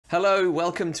Hello,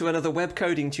 welcome to another web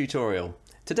coding tutorial.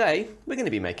 Today, we're going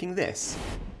to be making this.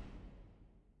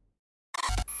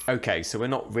 Okay, so we're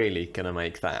not really going to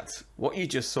make that. What you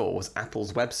just saw was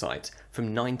Apple's website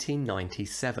from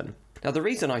 1997. Now the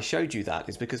reason I showed you that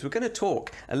is because we're going to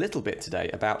talk a little bit today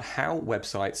about how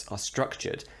websites are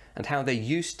structured and how they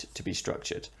used to be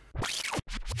structured.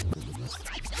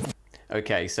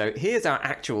 Okay, so here's our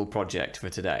actual project for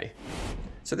today.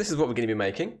 So this is what we're going to be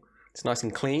making. It's nice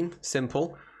and clean,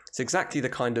 simple. It's exactly the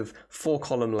kind of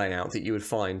 4-column layout that you would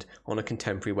find on a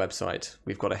contemporary website.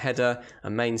 We've got a header, a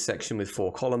main section with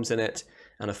 4 columns in it,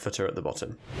 and a footer at the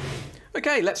bottom.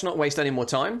 Okay, let's not waste any more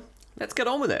time. Let's get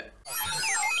on with it.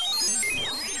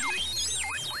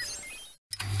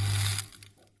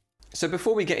 So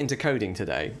before we get into coding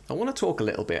today, I want to talk a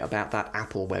little bit about that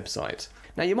Apple website.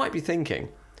 Now you might be thinking,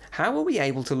 how are we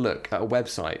able to look at a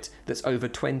website that's over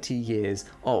 20 years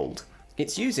old?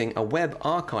 It's using a web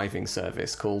archiving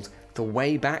service called the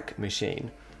Wayback Machine.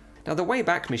 Now the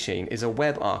Wayback Machine is a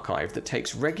web archive that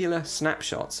takes regular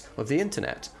snapshots of the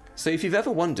internet. So if you've ever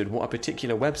wondered what a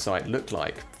particular website looked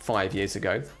like 5 years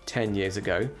ago, 10 years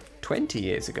ago, 20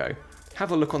 years ago,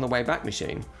 have a look on the Wayback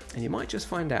Machine and you might just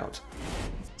find out.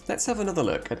 Let's have another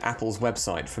look at Apple's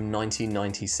website from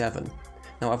 1997.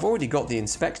 Now I've already got the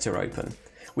inspector open.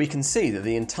 We can see that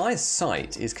the entire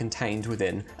site is contained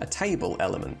within a table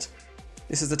element.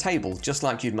 This is a table just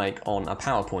like you'd make on a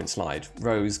PowerPoint slide,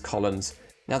 rows, columns.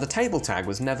 Now the table tag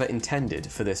was never intended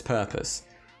for this purpose.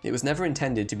 It was never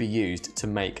intended to be used to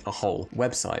make a whole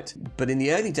website. But in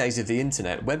the early days of the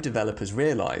internet, web developers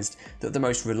realized that the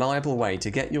most reliable way to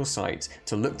get your site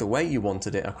to look the way you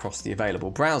wanted it across the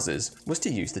available browsers was to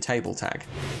use the table tag.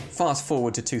 Fast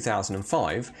forward to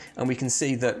 2005 and we can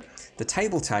see that the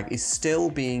table tag is still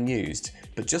being used,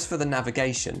 but just for the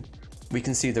navigation. We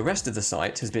can see the rest of the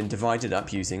site has been divided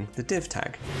up using the div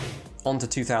tag. On to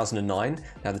 2009,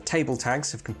 now the table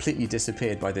tags have completely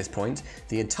disappeared by this point.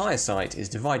 The entire site is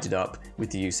divided up with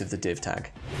the use of the div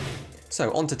tag. So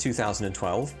on to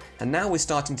 2012, and now we're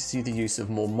starting to see the use of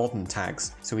more modern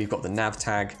tags. So we've got the nav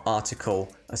tag, article,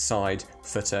 aside,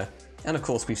 footer, and of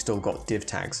course we've still got div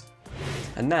tags.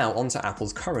 And now onto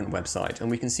Apple's current website, and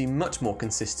we can see much more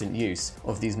consistent use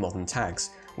of these modern tags,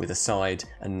 with aside,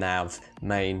 a nav,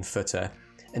 main, footer,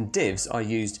 and divs are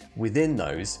used within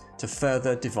those to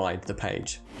further divide the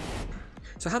page.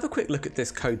 So have a quick look at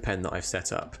this Codepen that I've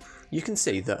set up. You can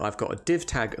see that I've got a div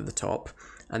tag at the top,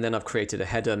 and then I've created a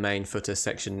header, main, footer,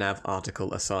 section, nav,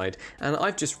 article, aside, and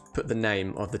I've just put the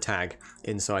name of the tag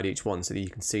inside each one so that you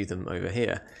can see them over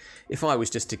here. If I was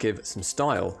just to give some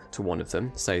style to one of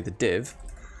them, say the div,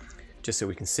 just so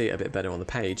we can see it a bit better on the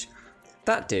page,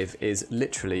 that div is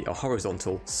literally a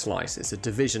horizontal slice. It's a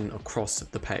division across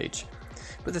the page.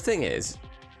 But the thing is,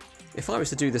 if I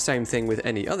was to do the same thing with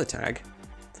any other tag,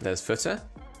 there's footer,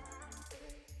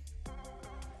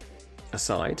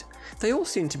 aside, they all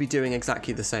seem to be doing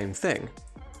exactly the same thing.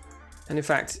 And in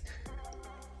fact,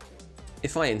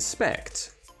 if I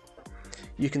inspect,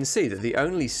 you can see that the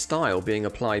only style being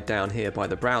applied down here by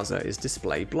the browser is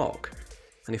display block.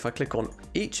 And if I click on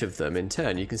each of them in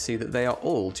turn, you can see that they are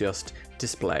all just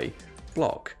display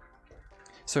block.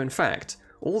 So in fact,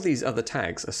 all these other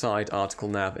tags, aside, article,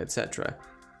 nav, etc.,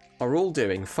 are all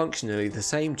doing functionally the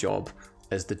same job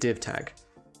as the div tag.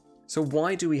 So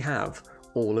why do we have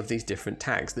all of these different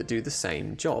tags that do the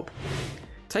same job?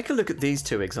 Take a look at these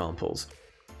two examples.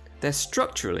 They're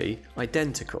structurally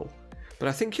identical, but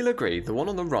I think you'll agree the one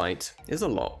on the right is a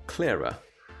lot clearer.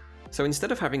 So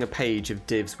instead of having a page of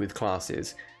divs with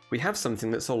classes, we have something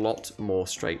that's a lot more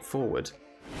straightforward.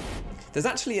 There's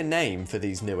actually a name for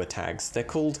these newer tags. They're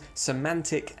called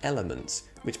semantic elements,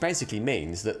 which basically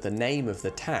means that the name of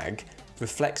the tag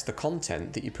reflects the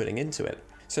content that you're putting into it.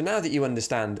 So now that you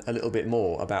understand a little bit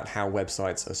more about how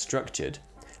websites are structured,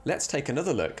 let's take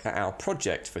another look at our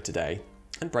project for today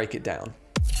and break it down.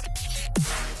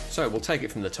 So we'll take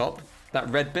it from the top. That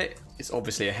red bit is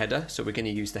obviously a header, so we're going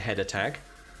to use the header tag.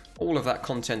 All of that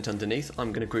content underneath,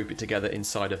 I'm going to group it together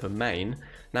inside of a main.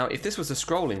 Now, if this was a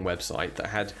scrolling website that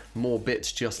had more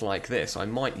bits just like this, I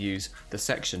might use the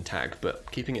section tag,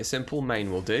 but keeping it simple,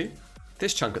 main will do.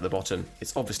 This chunk at the bottom,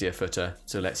 it's obviously a footer,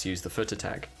 so let's use the footer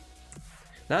tag.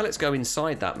 Now let's go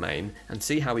inside that main and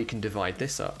see how we can divide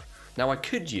this up. Now I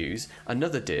could use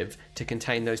another div to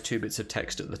contain those 2 bits of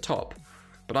text at the top,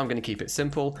 but I'm going to keep it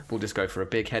simple. We'll just go for a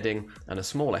big heading and a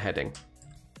smaller heading.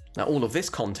 Now all of this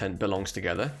content belongs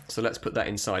together, so let's put that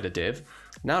inside a div.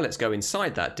 Now let's go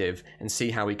inside that div and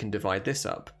see how we can divide this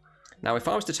up. Now if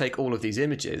I was to take all of these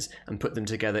images and put them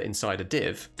together inside a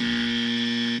div,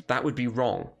 that would be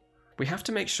wrong. we have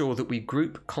to make sure that we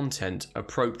group content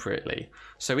appropriately.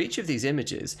 So each of these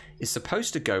images is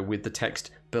supposed to go with the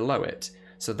text below it.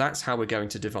 So that's how we're going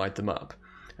to divide them up.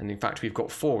 And in fact, we've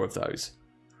got 4 of those.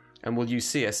 And we'll use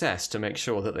CSS to make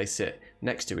sure that they sit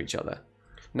next to each other.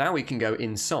 Now we can go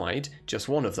inside just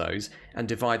one of those and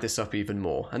divide this up even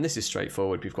more. And this is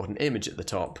straightforward. We've got an image at the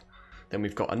top, then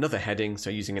we've got another heading, so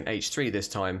using an H3 this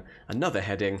time, another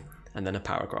heading, and then a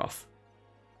paragraph.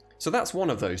 So that's one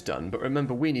of those done, but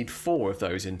remember we need 4 of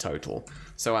those in total.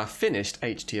 So our finished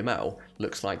HTML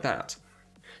looks like that.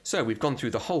 So we've gone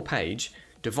through the whole page,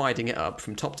 dividing it up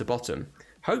from top to bottom.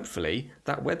 Hopefully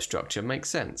that web structure makes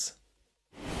sense.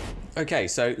 Okay,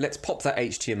 so let's pop that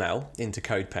HTML into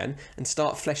Codepen and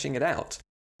start fleshing it out.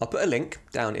 I'll put a link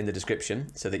down in the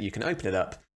description so that you can open it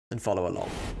up and follow along.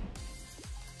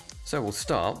 So we'll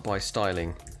start by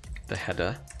styling the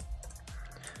header.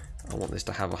 I want this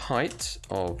to have a height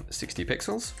of 60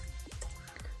 pixels.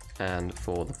 And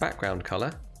for the background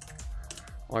color,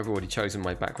 I've already chosen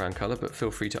my background color, but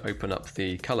feel free to open up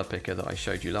the color picker that I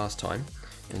showed you last time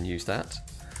and use that.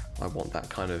 I want that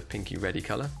kind of pinky reddy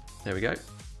color. There we go.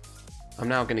 I'm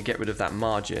now going to get rid of that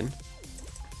margin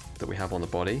that we have on the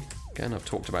body. Again, I've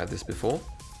talked about this before.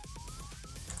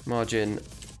 Margin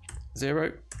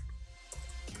 0.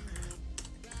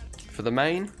 For the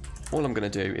main, all I'm going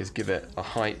to do is give it a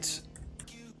height.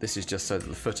 This is just so that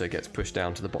the footer gets pushed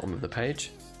down to the bottom of the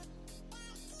page.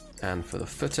 And for the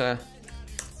footer,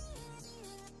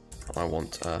 I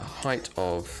want a height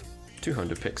of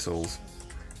 200 pixels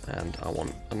and I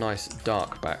want a nice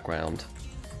dark background.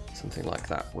 Something like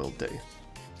that will do.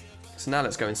 So now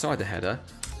let's go inside the header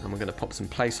and we're going to pop some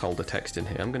placeholder text in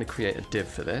here. I'm going to create a div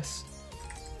for this.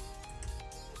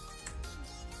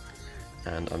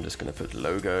 And I'm just going to put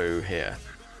logo here.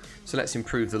 So let's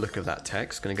improve the look of that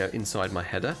text. Going to go inside my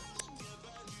header.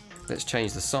 Let's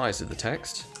change the size of the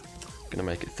text. Going to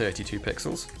make it 32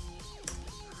 pixels.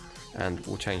 And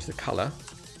we'll change the color.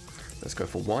 Let's go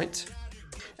for white.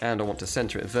 And I want to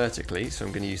center it vertically, so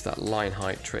I'm going to use that line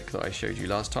height trick that I showed you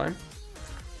last time.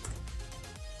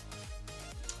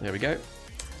 There we go.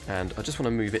 And I just want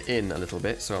to move it in a little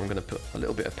bit, so I'm going to put a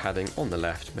little bit of padding on the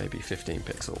left, maybe 15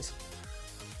 pixels.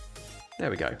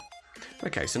 There we go.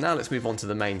 Okay, so now let's move on to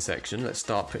the main section. Let's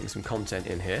start putting some content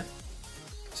in here.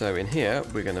 So in here,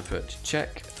 we're going to put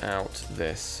check out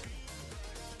this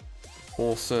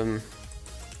awesome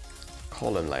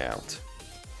column layout.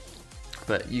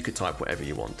 But you could type whatever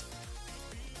you want.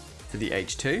 For the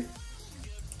H2,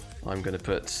 I'm going to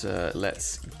put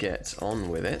let's get on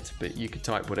with it, but you could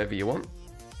type whatever you want.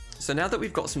 So now that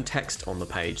we've got some text on the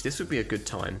page, this would be a good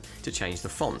time to change the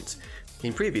font.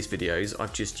 In previous videos,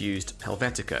 I've just used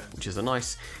Helvetica, which is a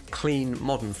nice, clean,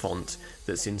 modern font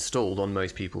that's installed on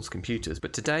most people's computers.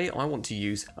 But today, I want to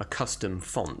use a custom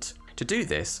font. To do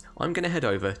this, I'm going to head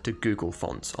over to Google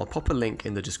Fonts. I'll pop a link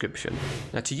in the description.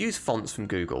 Now, to use fonts from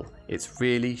Google, it's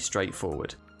really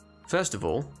straightforward. First of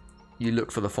all, you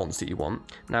look for the fonts that you want.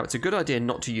 Now, it's a good idea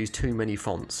not to use too many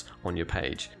fonts on your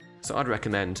page. So I'd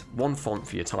recommend one font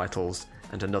for your titles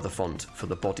and another font for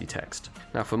the body text.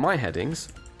 Now, for my headings,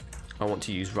 I want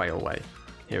to use Railway.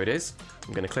 Here it is.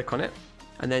 I'm going to click on it.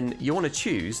 And then you want to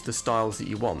choose the styles that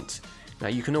you want. Now,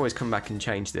 you can always come back and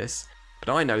change this.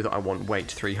 But I know that I want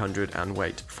weight 300 and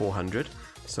weight 400,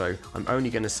 so I'm only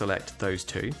going to select those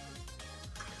two.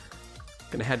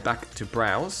 I'm going to head back to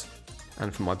Browse,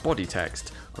 and for my body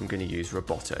text, I'm going to use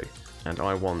Roboto. And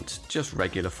I want just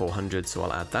regular 400, so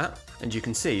I'll add that. And you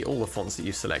can see all the fonts that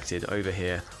you've selected over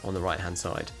here on the right-hand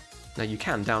side. Now you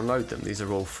can download them. These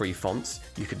are all free fonts.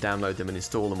 You could download them and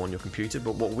install them on your computer,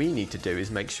 but what we need to do is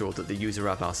make sure that the user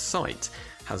of our site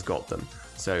has got them.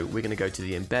 So we're going to go to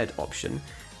the Embed option,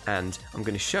 and I'm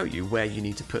going to show you where you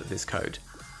need to put this code.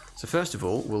 So first of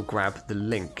all, we'll grab the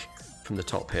link from the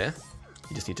top here.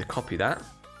 You just need to copy that,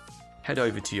 head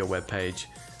over to your web page,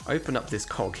 open up this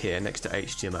cog here next to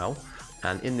HTML,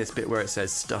 and in this bit where it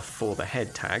says stuff for the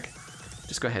head tag,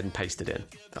 just go ahead and paste it in.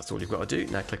 That's all you've got to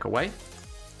do. Now click away,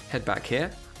 head back here,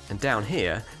 and down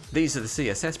here, these are the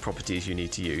CSS properties you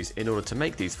need to use in order to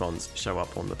make these fonts show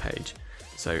up on the page.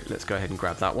 So let's go ahead and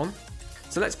grab that one.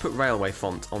 So let's put Railway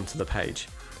font onto the page.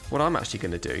 What I'm actually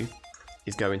going to do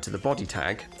is go into the body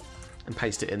tag and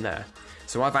paste it in there.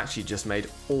 So I've actually just made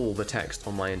all the text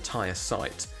on my entire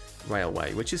site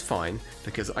Railway, which is fine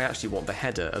because I actually want the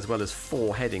header as well as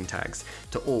 4 heading tags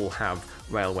to all have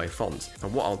Railway fonts.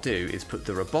 And what I'll do is put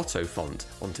the Roboto font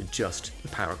onto just the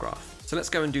paragraph. So let's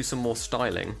go and do some more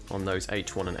styling on those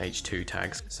H1 and H2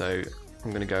 tags. So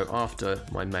I'm going to go after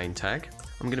my main tag.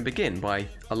 I'm going to begin by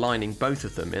aligning both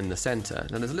of them in the center.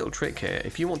 Now there's a little trick here.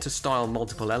 If you want to style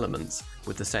multiple elements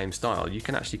with the same style, you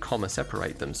can actually comma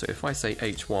separate them. So if I say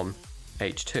H1,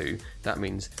 H2, that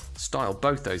means style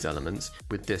both those elements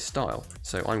with this style.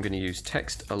 So I'm going to use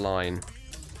text align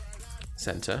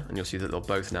center, and you'll see that they'll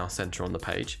both now center on the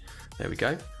page. There we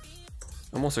go.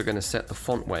 I'm also going to set the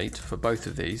font weight for both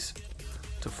of these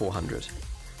to 400.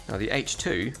 Now the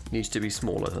H2 needs to be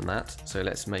smaller than that, so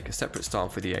let's make a separate style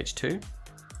for the H2.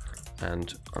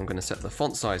 And I'm going to set the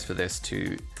font size for this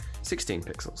to 16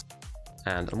 pixels.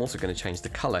 And I'm also going to change the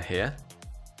color here.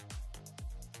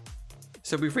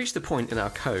 So we've reached the point in our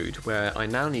code where I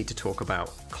now need to talk about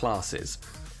classes.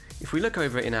 If we look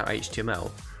over in our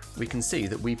HTML, we can see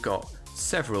that we've got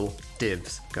several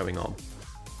divs going on.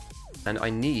 And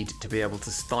I need to be able to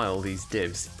style these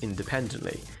divs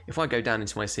independently. If I go down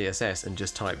into my CSS and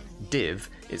just type div,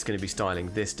 it's going to be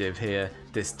styling this div here,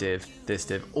 this div,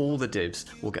 all the divs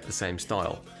will get the same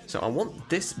style. So I want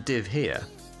this div here,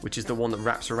 which is the one that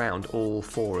wraps around all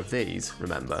 4 of these,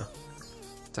 remember,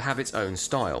 to have its own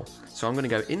style. So I'm going to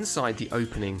go inside the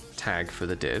opening tag for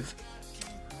the div,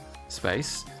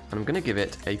 space, and I'm going to give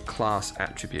it a class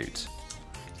attribute.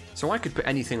 So I could put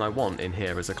anything I want in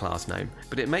here as a class name,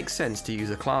 but it makes sense to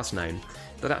use a class name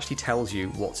that actually tells you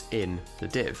what's in the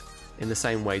div, in the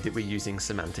same way that we're using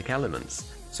semantic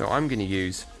elements. So I'm going to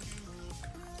use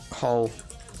col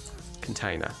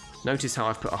container. Notice how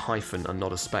I've put a hyphen and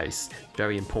not a space.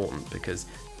 Very important, because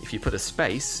if you put a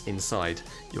space inside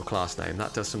your class name,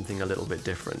 that does something a little bit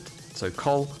different. So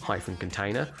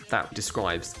col-container, that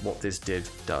describes what this div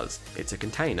does. It's a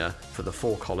container for the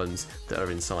 4 columns that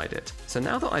are inside it. So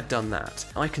now that I've done that,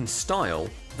 I can style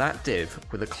that div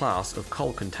with a class of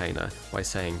col-container by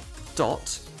saying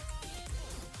dot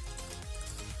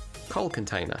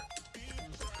col-container.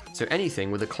 So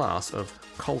anything with a class of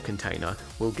col-container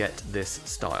will get this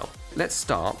style. Let's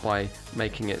start by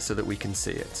making it so that we can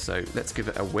see it. So let's give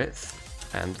it a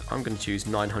width, and I'm going to choose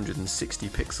 960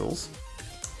 pixels.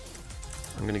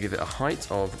 I'm going to give it a height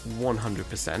of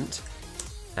 100%,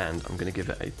 and I'm going to give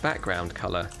it a background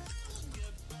color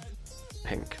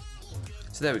pink.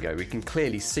 So there we go, we can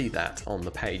clearly see that on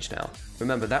the page now.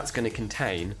 Remember, that's going to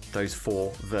contain those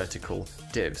 4 vertical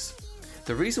divs.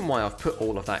 The reason why I've put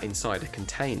all of that inside a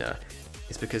container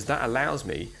is because that allows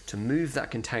me to move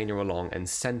that container along and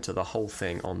center the whole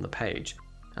thing on the page.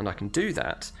 And I can do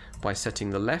that by setting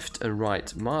the left and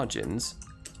right margins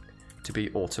to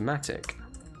be automatic.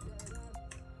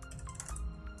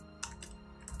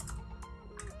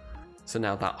 So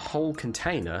now that whole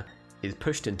container is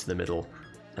pushed into the middle,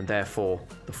 and therefore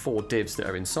the 4 divs that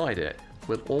are inside it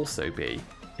will also be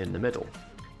in the middle.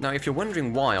 Now if you're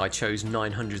wondering why I chose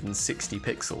 960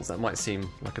 pixels, that might seem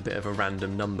like a bit of a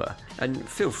random number, and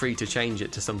feel free to change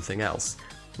it to something else.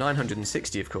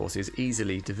 960 of course is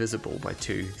easily divisible by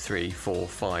 2, 3, 4,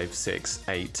 5, 6,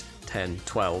 8, 10,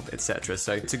 12, etc.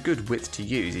 So it's a good width to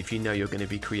use if you know you're going to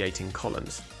be creating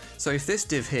columns. So if this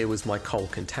div here was my col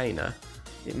container,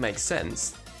 it makes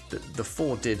sense that the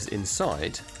 4 divs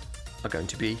inside are going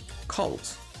to be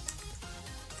cols.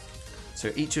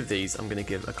 So each of these I'm going to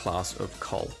give a class of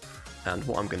col, and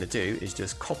what I'm going to do is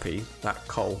just copy that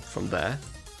col from there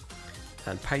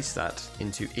and paste that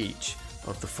into each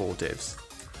of the 4 divs.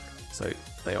 So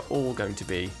they are all going to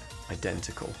be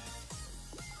identical.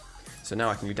 So now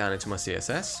I can go down into my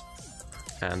CSS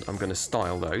and I'm going to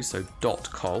style those, so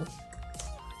 .col.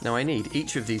 Now I need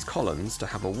each of these columns to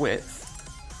have a width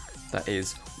that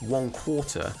is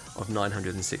 1/4 of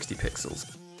 960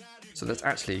 pixels. So that's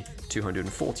actually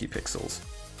 240 pixels.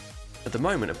 At the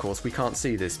moment, of course, we can't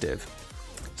see this div.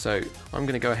 So I'm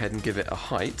going to go ahead and give it a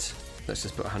height. Let's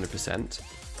just put 100%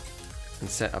 and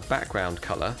set a background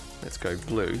color. Let's go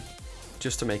blue,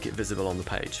 just to make it visible on the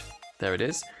page. There it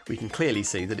is. We can clearly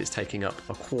see that it's taking up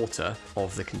 1/4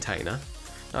 of the container.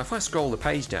 Now if I scroll the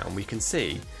page down, we can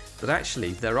see that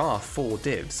actually there are 4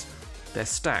 divs. They're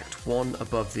stacked one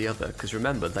above the other, because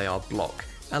remember, they are block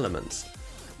elements.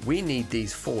 We need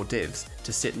these 4 divs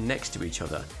to sit next to each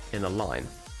other in a line.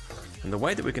 And the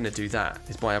way that we're going to do that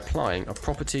is by applying a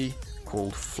property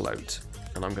called float.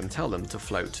 And I'm going to tell them to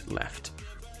float left.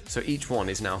 So each one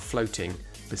is now floating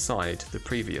beside the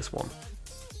previous one.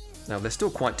 Now they're still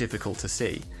quite difficult to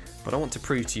see, but I want to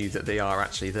prove to you that they are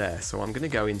actually there. So I'm going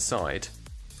to go inside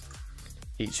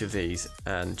each of these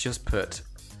and just put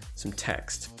some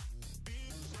text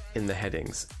in the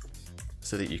headings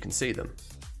so that you can see them.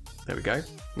 There we go.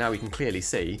 Now we can clearly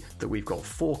see that we've got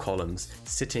 4 columns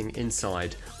sitting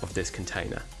inside of this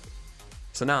container.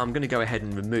 So now I'm going to go ahead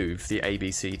and remove the A,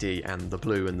 B, C, D and the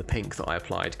blue and the pink that I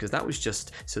applied, because that was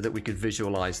just so that we could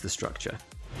visualize the structure.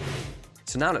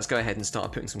 So now let's go ahead and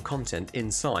start putting some content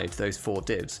inside those 4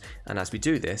 divs, and as we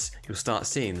do this, you'll start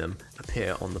seeing them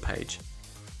appear on the page.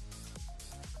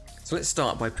 So let's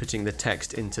start by putting the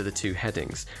text into the 2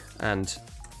 headings, and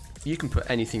you can put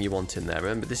anything you want in there.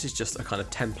 Remember, this is just a kind of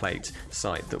template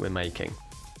site that we're making.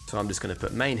 So I'm just going to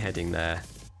put main heading there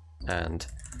and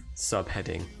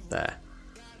subheading there.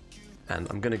 And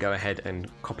I'm going to go ahead and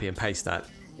copy and paste that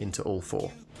into all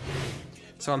 4.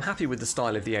 So I'm happy with the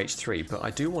style of the H3, but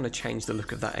I do want to change the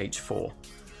look of that H4.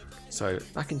 So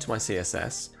back into my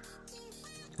CSS,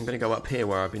 I'm going to go up here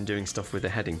where I've been doing stuff with the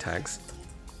heading tags.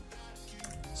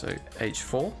 So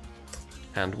H4,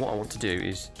 and what I want to do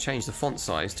is change the font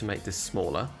size to make this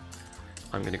smaller.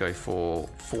 I'm going to go for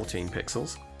 14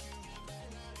 pixels.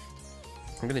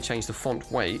 I'm going to change the font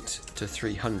weight to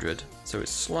 300, so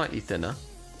it's slightly thinner.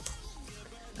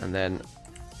 And then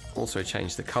also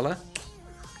change the color,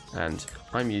 and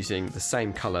I'm using the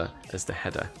same color as the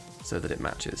header so that it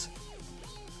matches.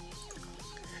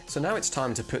 So now it's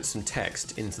time to put some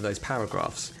text into those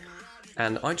paragraphs,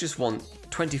 and I just want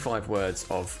 25 words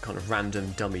of kind of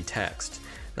random dummy text.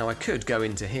 Now I could go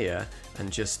into here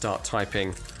and just start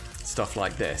typing stuff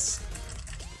like this,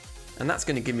 and that's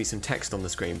going to give me some text on the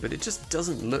screen, but it just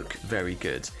doesn't look very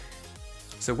good.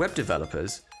 So web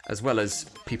developers, as well as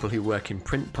people who work in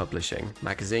print publishing,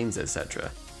 magazines, etc.,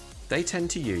 they tend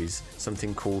to use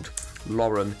something called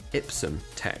lorem ipsum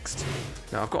text.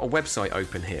 Now I've got a website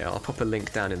open here, I'll pop a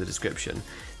link down in the description.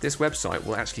 This website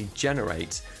will actually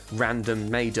generate random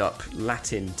made up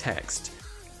Latin text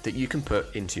that you can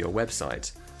put into your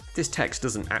website. This text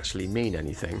doesn't actually mean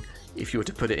anything. If you were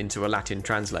to put it into a Latin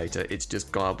translator, it's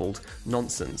just garbled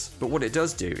nonsense. But what it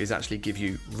does do is actually give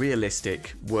you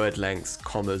realistic word lengths,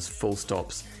 commas, full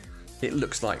stops. It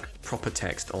looks like proper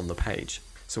text on the page.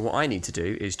 So what I need to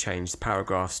do is change the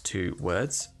paragraphs to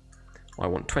words. I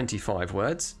want 25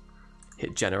 words.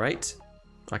 Hit generate.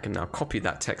 I can now copy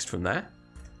that text from there,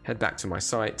 head back to my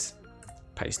site,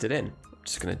 paste it in. I'm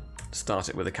just going to start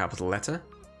it with a capital letter,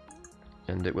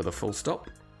 end it with a full stop.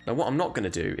 Now what I'm not going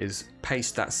to do is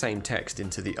paste that same text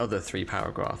into the other 3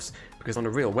 paragraphs, because on a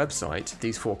real website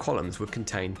these 4 columns would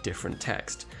contain different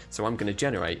text. So I'm going to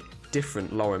generate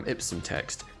different lorem ipsum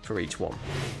text for each one.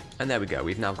 And there we go,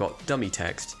 we've now got dummy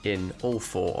text in all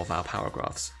 4 of our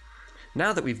paragraphs.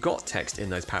 Now that we've got text in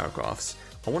those paragraphs,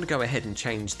 I want to go ahead and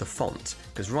change the font,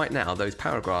 because right now those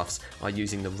paragraphs are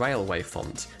using the railway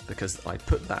font because I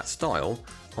put that style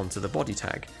onto the body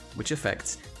tag, which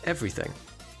affects everything.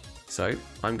 So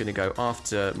I'm going to go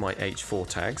after my H4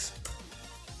 tags,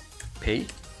 P,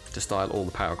 to style all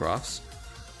the paragraphs,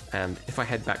 and if I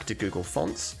head back to Google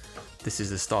Fonts, this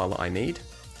is the style that I need.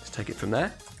 Let's take it from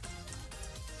there,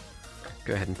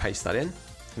 go ahead and paste that in,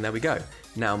 and there we go.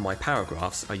 Now my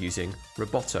paragraphs are using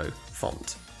Roboto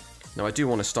font. Now I do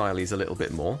want to style these a little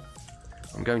bit more.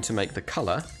 I'm going to make the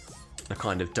colour a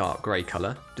kind of dark grey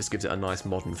colour, just gives it a nice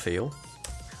modern feel.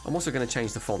 I'm also going to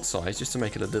change the font size just to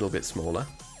make it a little bit smaller.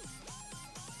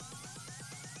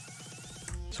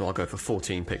 So I'll go for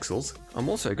 14 pixels. I'm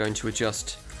also going to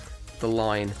adjust the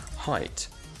line height.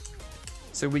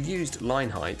 So we used line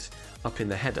height up in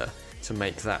the header to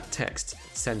make that text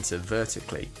center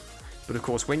vertically. But of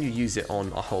course, when you use it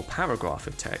on a whole paragraph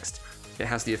of text, it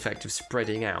has the effect of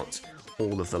spreading out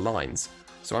all of the lines.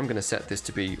 So I'm going to set this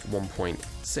to be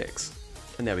 1.6.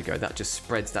 And there we go, that just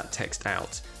spreads that text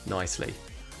out nicely.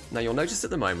 Now you'll notice at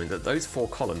the moment that those 4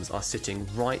 columns are sitting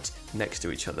right next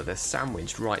to each other. They're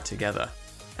sandwiched right together.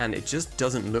 And it just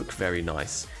doesn't look very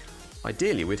nice.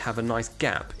 Ideally, we'd have a nice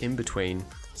gap in between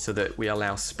so that we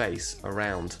allow space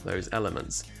around those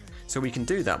elements. So we can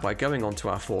do that by going onto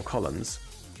our 4 columns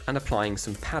and applying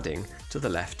some padding to the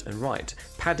left and right.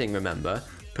 Padding, remember,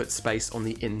 puts space on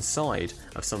the inside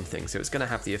of something, so it's going to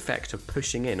have the effect of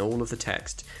pushing in all of the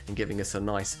text and giving us a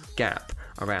nice gap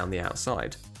around the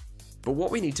outside. But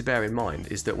what we need to bear in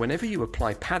mind is that whenever you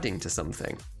apply padding to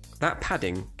something, that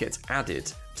padding gets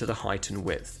added to the height and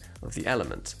width of the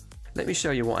element. Let me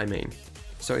show you what I mean.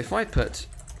 So if I put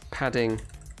padding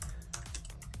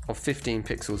of 15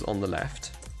 pixels on the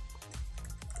left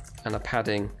and a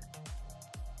padding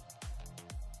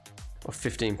of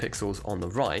 15 pixels on the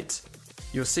right,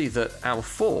 you'll see that our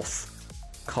 4th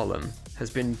column has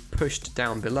been pushed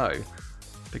down below,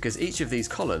 because each of these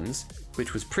columns,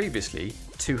 which was previously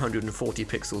 240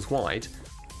 pixels wide,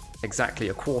 exactly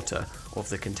a quarter of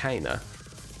the container,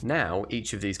 now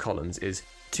each of these columns is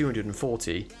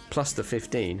 240 plus the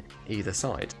 15 either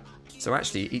side. So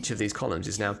actually each of these columns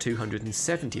is now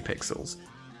 270 pixels.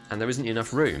 and there isn't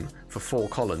enough room for 4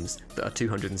 columns that are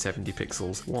 270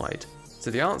 pixels wide. So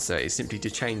the answer is simply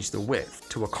to change the width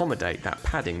to accommodate that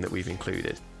padding that we've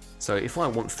included. So if I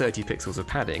want 30 pixels of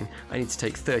padding, I need to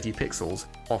take 30 pixels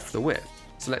off the width.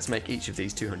 So let's make each of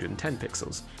these 210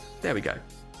 pixels. There we go.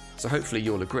 So hopefully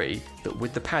you'll agree that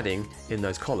with the padding in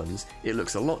those columns, it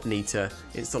looks a lot neater,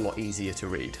 it's a lot easier to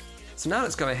read. So now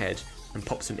let's go ahead and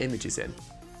pop some images in.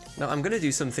 Now I'm going to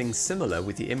do something similar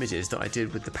with the images that I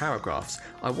did with the paragraphs.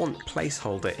 I want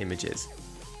placeholder images.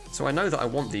 So I know that I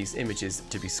want these images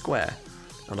to be square,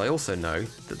 and I also know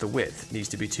that the width needs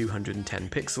to be 210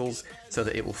 pixels so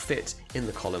that it will fit in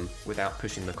the column without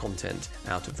pushing the content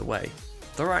out of the way.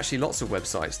 There are actually lots of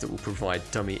websites that will provide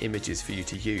dummy images for you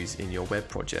to use in your web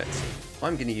projects.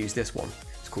 I'm going to use this one.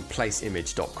 It's called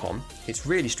placeimage.com. It's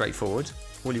really straightforward.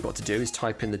 All you've got to do is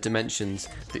type in the dimensions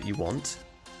that you want,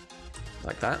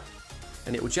 like that,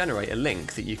 and it will generate a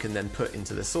link that you can then put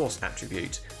into the source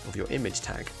attribute of your image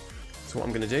tag. So what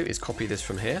I'm going to do is copy this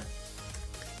from here,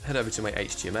 head over to my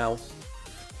HTML,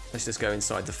 let's just go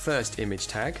inside the first image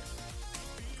tag,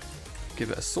 give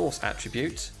it a source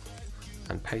attribute,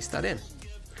 and paste that in.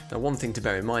 Now one thing to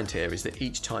bear in mind here is that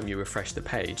each time you refresh the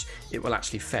page, it will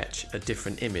actually fetch a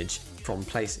different image from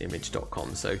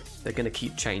placeimage.com, so they're going to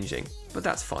keep changing, but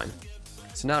that's fine.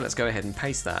 So now let's go ahead and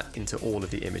paste that into all of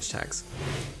the image tags.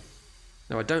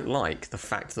 Now I don't like the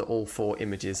fact that all 4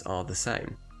 images are the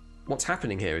same. What's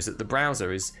happening here is that the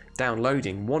browser is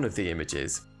downloading one of the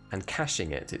images and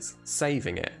caching it, it's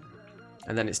saving it,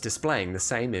 and then it's displaying the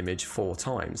same image 4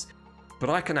 times. But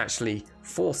I can actually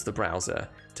force the browser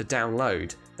to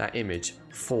download that image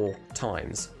 4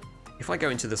 times. If I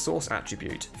go into the source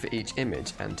attribute for each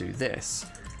image and do this,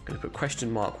 I'm going to put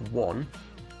 $1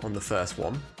 on the first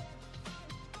one,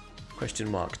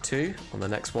 $2 on the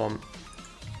next one,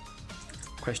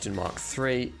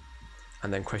 $3,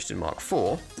 and then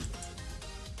 $4.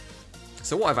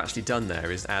 So what I've actually done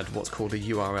there is add what's called a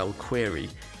URL query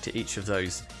to each of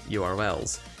those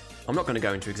URLs. I'm not going to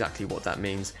go into exactly what that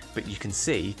means, but you can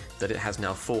see that it has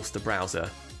now forced the browser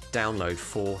download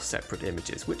 4 separate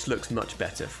images, which looks much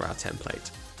better for our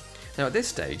template. Now at this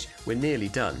stage, we're nearly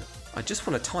done. I just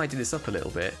want to tidy this up a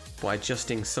little bit by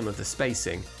adjusting some of the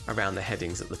spacing around the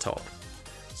headings at the top.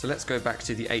 So let's go back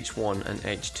to the H1 and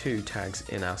H2 tags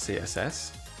in our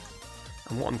CSS.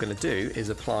 And what I'm going to do is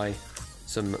apply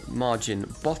some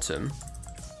margin bottom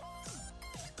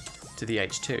to the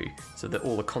H2 so that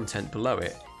all the content below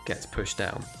it gets pushed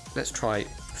down. Let's try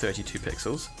 32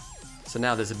 pixels. So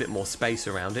now there's a bit more space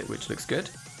around it, which looks good.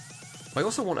 I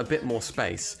also want a bit more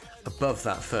space above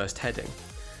that first heading.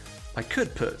 I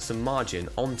could put some margin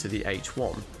onto the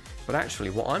H1, but actually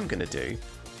what I'm going to do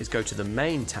is go to the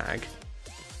main tag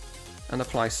and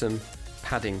apply some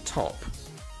padding top.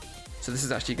 So this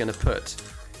is actually going to put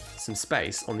some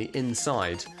space on the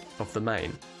inside of the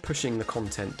main, pushing the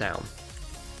content down.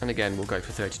 And again, we'll go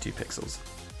for 32 pixels.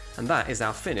 And that is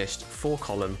our finished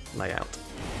 4-column layout.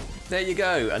 There you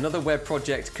go, another web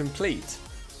project complete.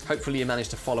 Hopefully you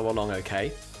managed to follow along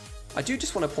okay. I do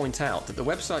just want to point out that the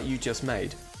website you just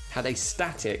made had a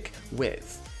static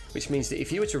width, which means that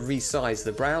if you were to resize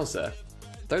the browser,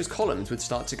 those columns would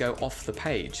start to go off the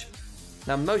page.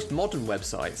 Now most modern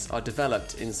websites are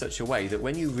developed in such a way that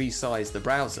when you resize the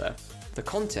browser, the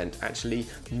content actually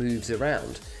moves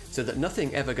around so that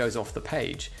nothing ever goes off the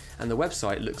page and the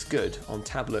website looks good on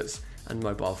tablets and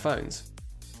mobile phones.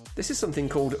 This is something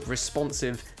called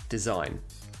responsive design.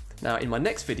 Now in my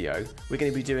next video, we're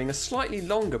going to be doing a slightly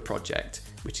longer project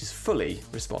which is fully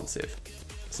responsive.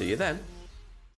 See you then.